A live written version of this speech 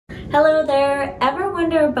Hello there! Ever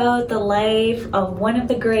wonder about the life of one of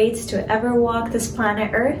the greats to ever walk this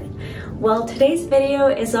planet Earth? Well, today's video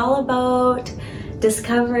is all about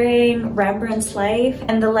discovering Rembrandt's life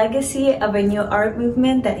and the legacy of a new art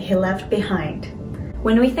movement that he left behind.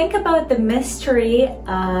 When we think about the mystery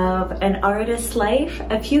of an artist's life,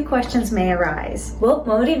 a few questions may arise. What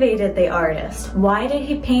motivated the artist? Why did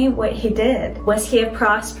he paint what he did? Was he a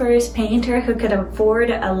prosperous painter who could afford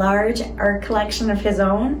a large art collection of his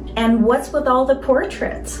own? And what's with all the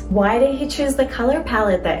portraits? Why did he choose the color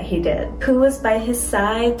palette that he did? Who was by his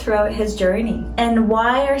side throughout his journey? And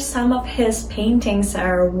why are some of his paintings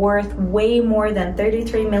are worth way more than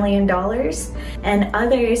 $33 million and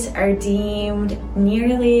others are deemed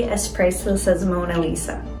nearly as priceless as Mona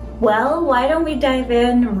Lisa? Well, why don't we dive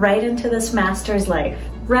in right into this master's life?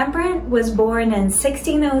 Rembrandt was born in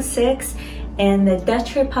 1606 in the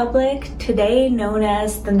Dutch Republic, today known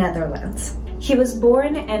as the Netherlands. He was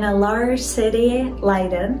born in a large city,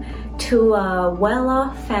 Leiden, to a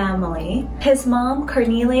well-off family. His mom,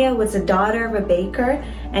 Cornelia, was the daughter of a baker,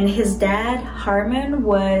 and his dad, Harmen,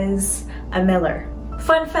 was a miller.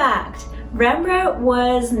 Fun fact, Rembrandt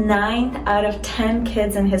was 9th out of 10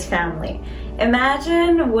 kids in his family.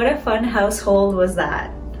 Imagine what a fun household was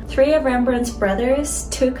that. 3 of Rembrandt's brothers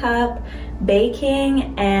took up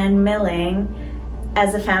baking and milling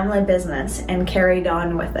as a family business and carried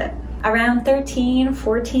on with it. Around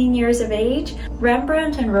 13-14 years of age,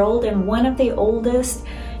 Rembrandt enrolled in one of the oldest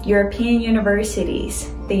European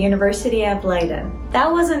universities, the University of Leiden.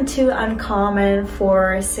 That wasn't too uncommon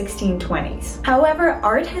for 1620s. However,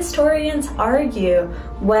 art historians argue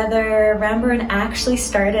whether Rembrandt actually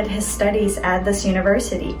started his studies at this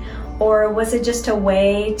university, or was it just a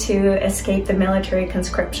way to escape the military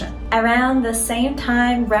conscription? Around the same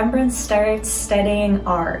time, Rembrandt starts studying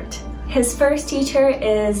art. His first teacher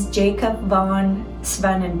is Jacob van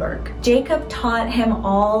Swanenburg. Jacob taught him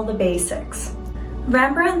all the basics.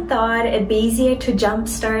 Rembrandt thought it'd be easier to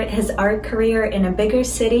jumpstart his art career in a bigger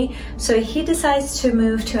city, so he decides to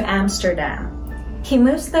move to Amsterdam. He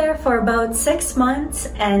moves there for about 6 months,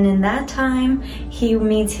 and in that time, he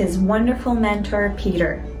meets his wonderful mentor,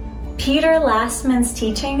 Pieter. Pieter Lastman's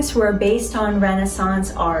teachings were based on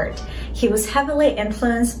Renaissance art. He was heavily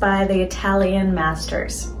influenced by the Italian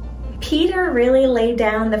masters. Pieter really laid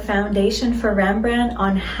down the foundation for Rembrandt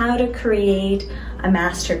on how to create a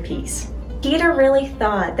masterpiece. Pieter really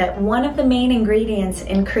thought that one of the main ingredients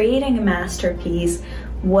in creating a masterpiece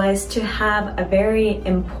was to have a very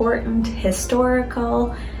important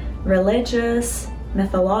historical, religious,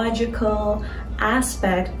 mythological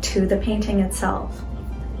aspect to the painting itself.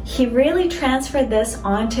 He really transferred this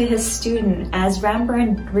onto his student, as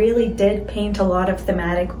Rembrandt really did paint a lot of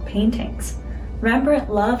thematic paintings. Rembrandt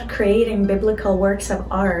loved creating biblical works of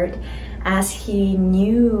art as he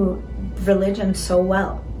knew religion so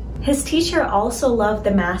well. His teacher also loved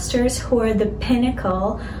the masters who are the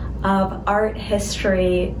pinnacle of art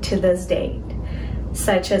history to this date,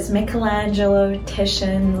 such as Michelangelo,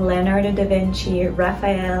 Titian, Leonardo da Vinci,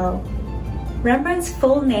 Raphael. Rembrandt's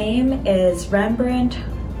full name is Rembrandt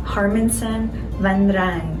Harmenszoon van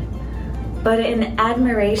Rijn, but in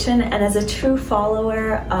admiration and as a true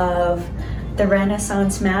follower of the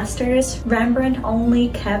Renaissance masters, Rembrandt only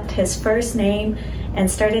kept his first name and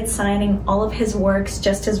started signing all of his works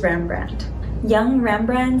just as Rembrandt. Young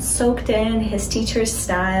Rembrandt soaked in his teacher's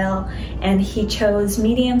style, and he chose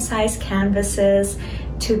medium-sized canvases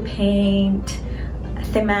to paint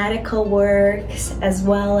thematical works, as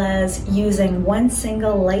well as using one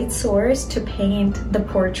single light source to paint the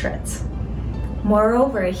portraits.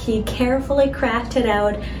 Moreover, he carefully crafted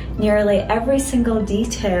out nearly every single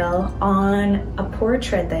detail on a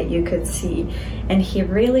portrait that you could see, and he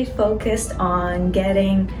really focused on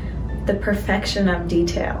getting the perfection of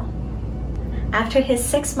detail. After his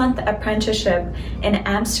 6-month apprenticeship in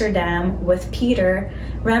Amsterdam with Pieter,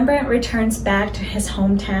 Rembrandt returns back to his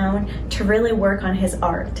hometown to really work on his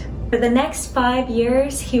art. For the next 5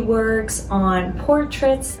 years, he works on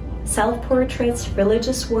portraits, self-portraits,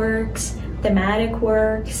 religious works, thematic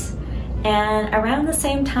works, and around the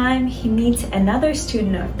same time he meets another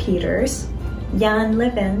student of Pieter's, Jan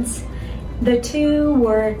Livens. The two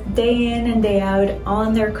work day in and day out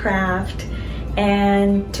on their craft,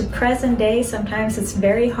 and to present day sometimes it's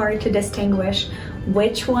very hard to distinguish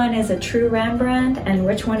which one is a true Rembrandt and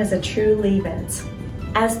which one is a true Livens,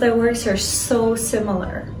 as their works are so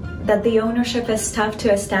similar that the ownership is tough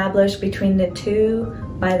to establish between the two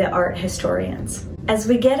by the art historians. As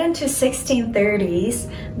we get into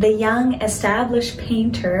 1630s, the young established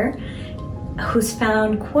painter, who's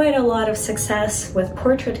found quite a lot of success with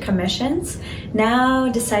portrait commissions, now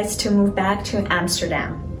decides to move back to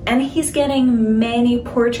Amsterdam. and he's getting many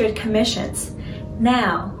portrait commissions.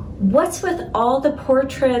 Now, what's with all the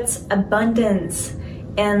portraits abundance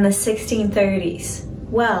in the 1630s?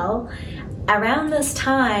 Well, around this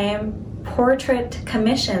time, portrait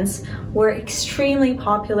commissions were extremely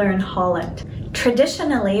popular in Holland.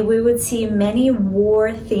 Traditionally, we would see many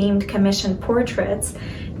war-themed commissioned portraits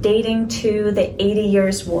dating to the 80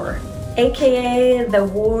 Years' War, aka the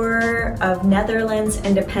War of Netherlands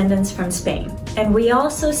Independence from Spain. And we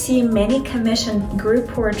also see many commissioned group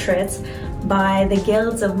portraits by the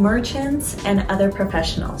guilds of merchants and other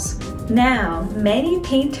professionals. Now, many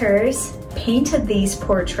painters painted these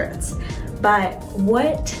portraits, but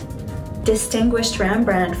what distinguished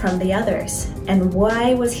Rembrandt from the others, and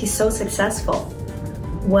why was he so successful?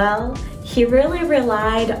 Well, he really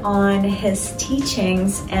relied on his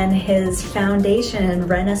teachings and his foundation in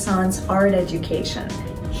Renaissance art education.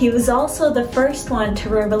 He was also the first one to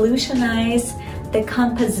revolutionize the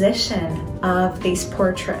composition of these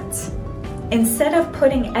portraits. Instead of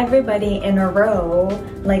putting everybody in a row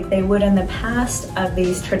like they would in the past of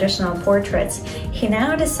these traditional portraits, he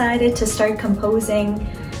now decided to start composing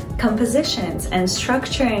compositions and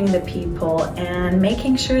structuring the people and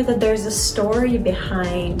making sure that there's a story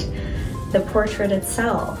behind the portrait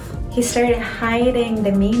itself. He started hiding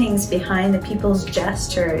the meanings behind the people's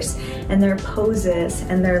gestures and their poses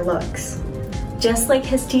and their looks. Just like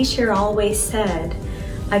his teacher always said,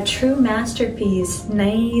 a true masterpiece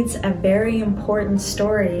needs a very important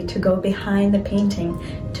story to go behind the painting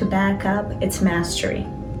to back up its mastery,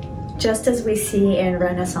 just as we see in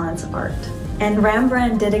Renaissance art. And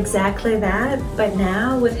Rembrandt did exactly that, but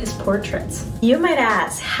now with his portraits. You might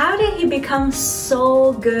ask, how did he become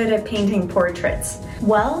so good at painting portraits?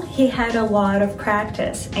 Well, he had a lot of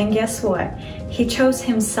practice, and guess what? He chose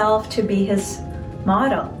himself to be his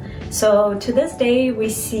model. So to this day, we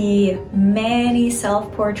see many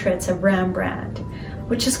self-portraits of Rembrandt,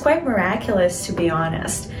 which is quite miraculous, to be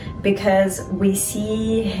honest, because we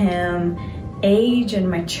see him age and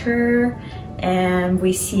mature, and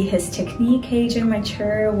we see his technique age and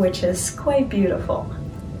mature, which is quite beautiful.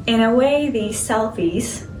 In a way, these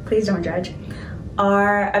selfies, please don't judge,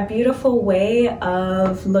 are a beautiful way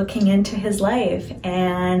of looking into his life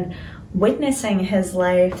and witnessing his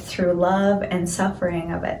life through love and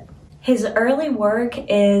suffering of it. His early work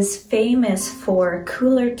is famous for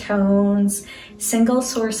cooler tones, single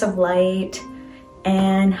source of light,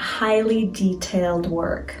 and highly detailed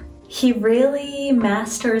work. He really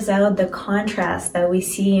masters out the contrast that we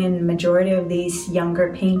see in majority of these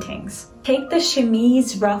younger paintings. Take the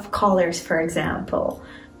chemise rough collars, for example.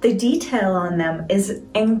 The detail on them is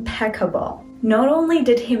impeccable. Not only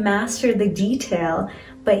did he master the detail,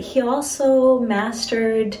 but he also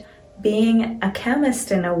mastered being a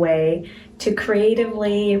chemist in a way to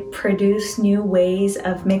creatively produce new ways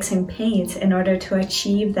of mixing paints in order to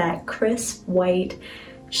achieve that crisp white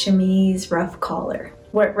chemise rough collar.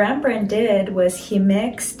 What Rembrandt did was he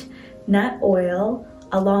mixed nut oil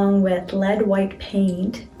along with lead white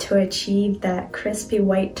paint to achieve that crispy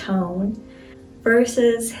white tone,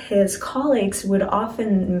 versus his colleagues would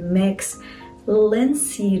often mix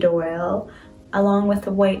linseed oil along with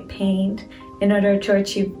the white paint in order to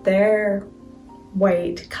achieve their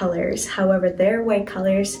white colors. However, their white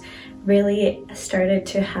colors really started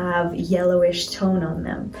to have yellowish tone on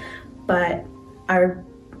them. But our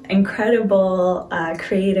incredible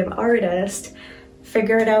creative artist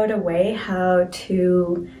figured out a way how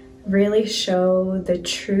to really show the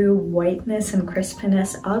true whiteness and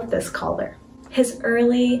crispness of this color. His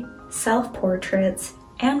early self-portraits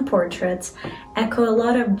and portraits echo a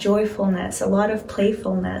lot of joyfulness, a lot of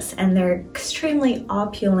playfulness, and they're extremely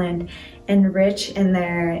opulent and rich in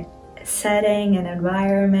their setting and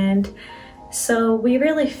environment. So we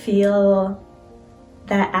really feel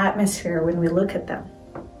that atmosphere when we look at them.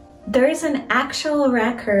 There is an actual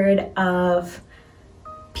record of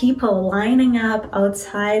people lining up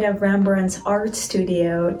outside of Rembrandt's art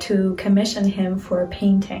studio to commission him for a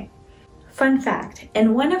painting. Fun fact,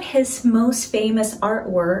 in one of his most famous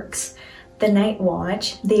artworks, The Night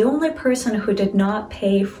Watch, the only person who did not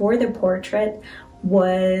pay for the portrait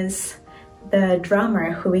was the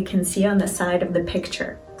drummer, who we can see on the side of the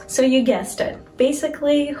picture. So you guessed it.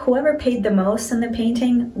 Basically, whoever paid the most in the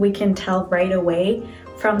painting, we can tell right away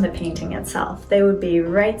from the painting itself. They would be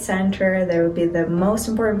right center, they would be the most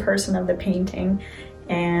important person of the painting,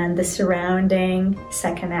 and the surrounding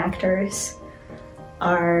second actors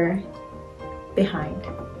are behind.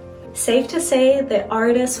 Safe to say, the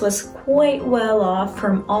artist was quite well off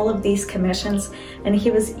from all of these commissions, and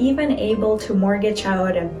he was even able to mortgage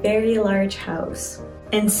out a very large house.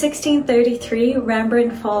 In 1633,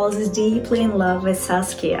 Rembrandt falls deeply in love with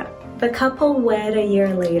Saskia. The couple wed a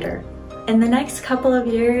year later. In the next couple of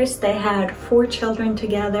years, they had 4 children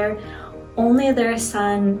together. Only their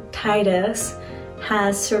son, Titus,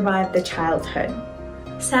 has survived the childhood.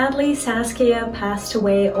 Sadly, Saskia passed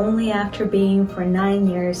away only after being for 9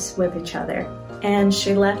 years with each other, and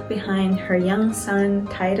she left behind her young son,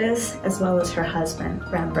 Titus, as well as her husband,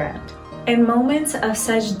 Rembrandt. In moments of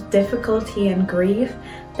such difficulty and grief,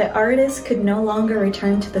 the artist could no longer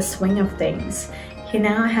return to the swing of things. He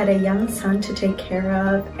now had a young son to take care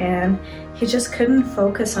of, and he just couldn't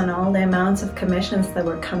focus on all the amounts of commissions that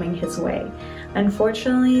were coming his way.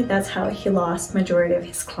 Unfortunately, that's how he lost majority of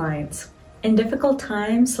his clients. In difficult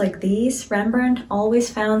times like these, Rembrandt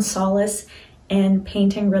always found solace in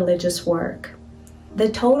painting religious work. The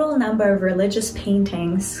total number of religious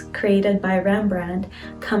paintings created by Rembrandt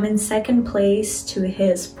come in second place to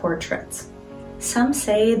his portraits. Some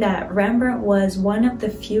say that Rembrandt was one of the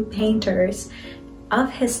few painters of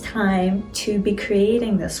his time to be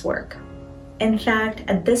creating this work. In fact,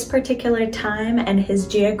 at this particular time and his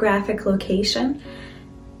geographic location,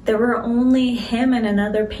 there were only him and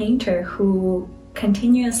another painter who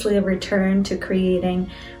continuously returned to creating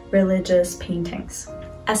religious paintings.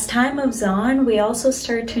 As time moves on, we also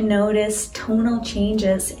start to notice tonal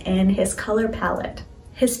changes in his color palette.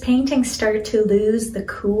 His paintings start to lose the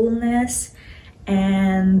coolness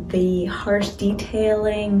and the harsh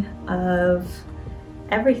detailing of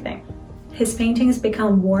everything. His paintings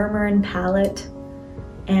become warmer in palette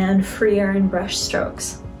and freer in brush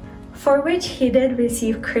strokes, for which he did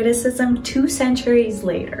receive criticism 2 centuries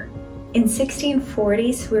later. In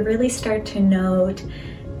 1640s, we really start to note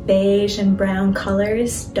beige and brown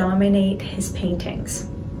colors dominate his paintings.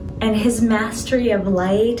 And his mastery of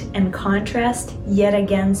light and contrast yet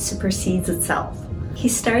again supersedes itself. He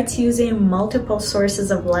starts using multiple sources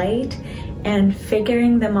of light and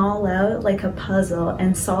figuring them all out like a puzzle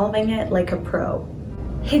and solving it like a pro.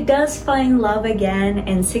 He does find love again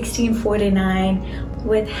in 1649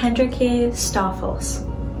 with Hendrike Stoffels.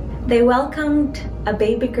 They welcomed a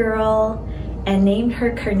baby girl and named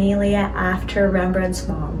her Cornelia after Rembrandt's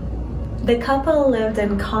mom. The couple lived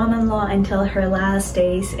in common law until her last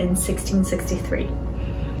days in 1663.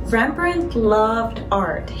 Rembrandt loved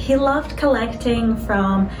art. He loved collecting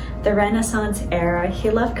from the Renaissance era.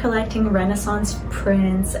 He loved collecting Renaissance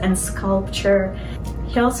prints and sculpture.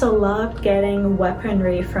 He also loved getting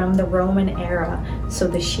weaponry from the Roman era, so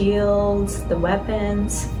the shields, the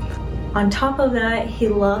weapons. On top of that, he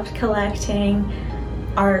loved collecting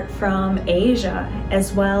art from Asia,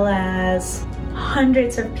 as well as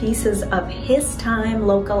hundreds of pieces of his time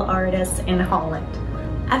local artists in Holland.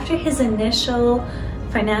 After his initial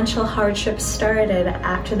financial hardship started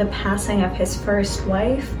after the passing of his first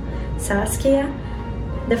wife, Saskia,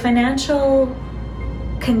 the financial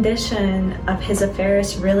condition of his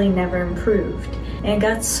affairs really never improved. And it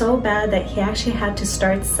got so bad that he actually had to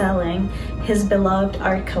start selling his beloved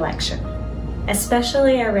art collection.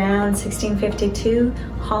 Especially around 1652,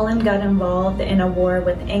 Holland got involved in a war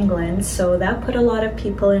with England, so that put a lot of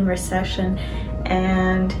people in recession,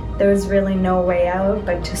 and there was really no way out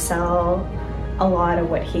but to sell a lot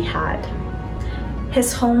of what he had.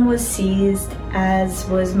 His home was seized, as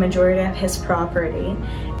was majority of his property,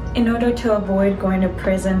 in order to avoid going to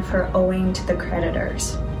prison for owing to the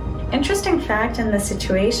creditors. Interesting fact in this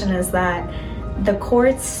situation is that the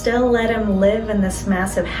courts still let him live in this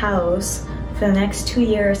massive house for the next 2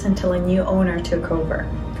 years until a new owner took over.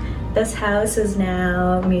 This house is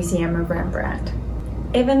now a museum of Rembrandt.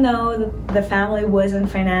 Even though the family was in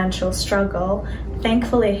financial struggle,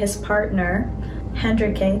 thankfully his partner,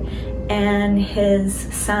 Hendrike, and his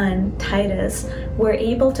son, Titus, were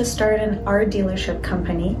able to start an art dealership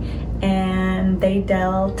company, and they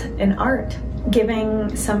dealt in art,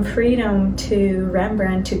 giving some freedom to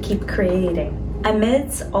Rembrandt to keep creating.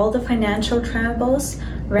 Amidst all the financial troubles,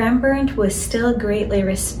 Rembrandt was still greatly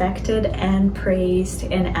respected and praised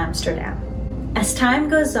in Amsterdam. As time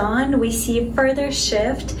goes on, we see a further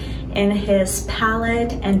shift in his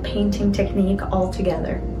palette and painting technique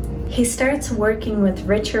altogether. He starts working with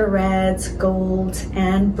richer reds, golds,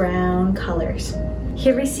 and brown colors.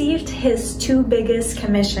 He received his 2 biggest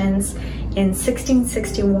commissions in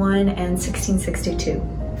 1661 and 1662.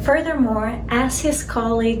 Furthermore, as his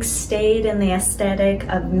colleagues stayed in the aesthetic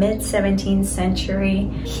of mid-17th century,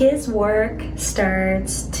 his work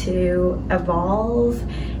starts to evolve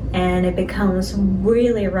and it becomes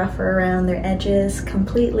really rougher around their edges,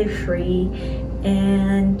 completely free,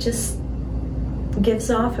 and just gives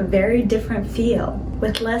off a very different feel,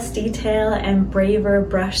 with less detail and braver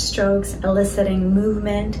brush strokes eliciting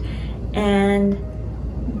movement and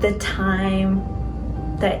the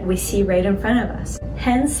time that we see right in front of us.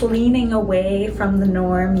 Hence, leaning away from the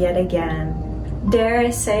norm yet again. Dare I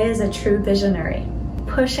say, as a true visionary,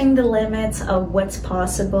 pushing the limits of what's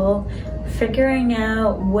possible, figuring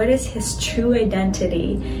out what is his true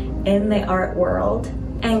identity in the art world,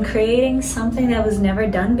 and creating something that was never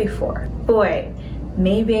done before. Boy,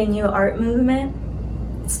 maybe a new art movement?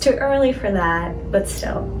 It's too early for that, but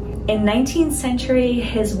still. In 19th century,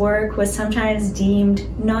 his work was sometimes deemed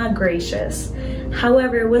not gracious.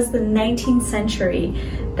 However, it was the 19th century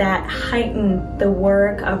that heightened the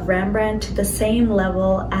work of Rembrandt to the same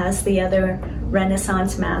level as the other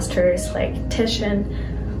Renaissance masters like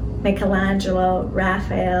Titian, Michelangelo,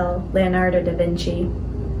 Raphael, Leonardo da Vinci.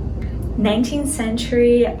 19th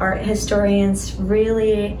century art historians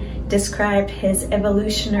really described his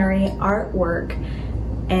evolutionary artwork,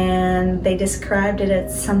 and they described it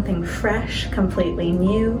as something fresh, completely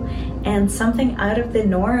new, and something out of the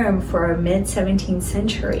norm for a mid-17th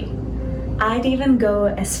century. I'd even go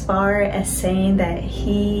as far as saying that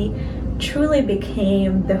he truly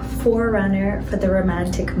became the forerunner for the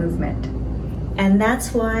Romantic movement. And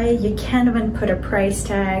that's why you can't even put a price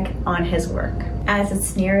tag on his work, as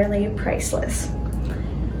it's nearly priceless.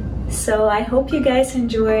 So I hope you guys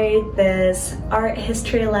enjoyed this art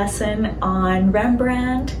history lesson on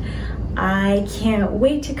Rembrandt. I can't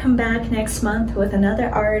wait to come back next month with another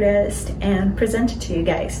artist and present it to you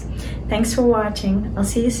guys. Thanks for watching. I'll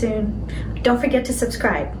see you soon. Don't forget to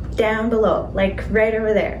subscribe down below, like right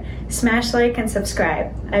over there. Smash like and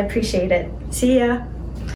subscribe. I appreciate it. See ya.